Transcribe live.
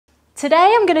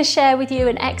Today I'm going to share with you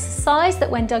an exercise that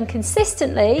when done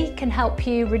consistently can help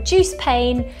you reduce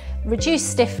pain, reduce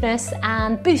stiffness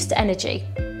and boost energy.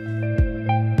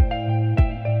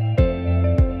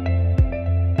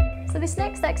 So this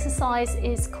next exercise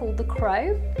is called the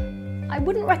crow. I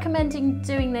wouldn't recommend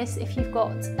doing this if you've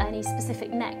got any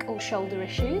specific neck or shoulder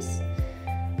issues,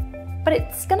 but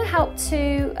it's going to help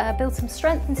to build some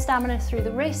strength and stamina through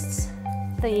the wrists,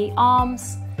 the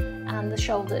arms and the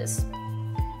shoulders.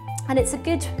 And it's a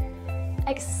good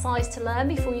exercise to learn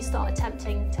before you start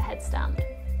attempting to headstand.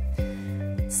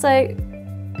 So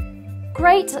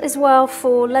great as well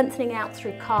for lengthening out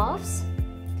through calves.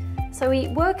 So we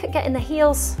work at getting the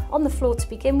heels on the floor to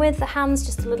begin with, the hands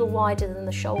just a little wider than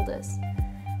the shoulders.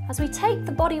 As we take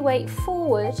the body weight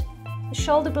forward, the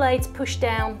shoulder blades push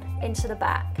down into the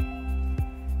back.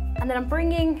 And then I'm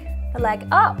bringing the leg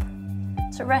up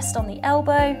to rest on the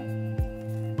elbow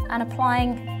and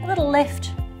applying a little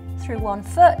lift through one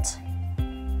foot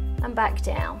and back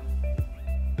down.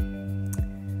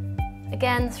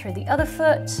 Again through the other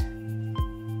foot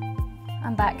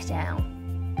and back down.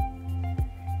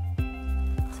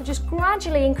 So just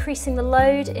gradually increasing the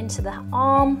load into the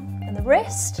arm and the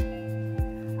wrist,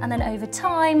 and then over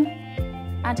time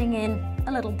adding in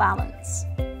a little balance.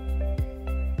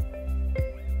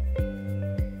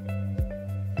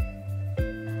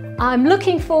 I'm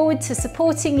looking forward to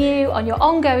supporting you on your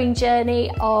ongoing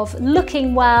journey of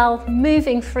looking well,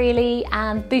 moving freely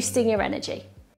and boosting your energy.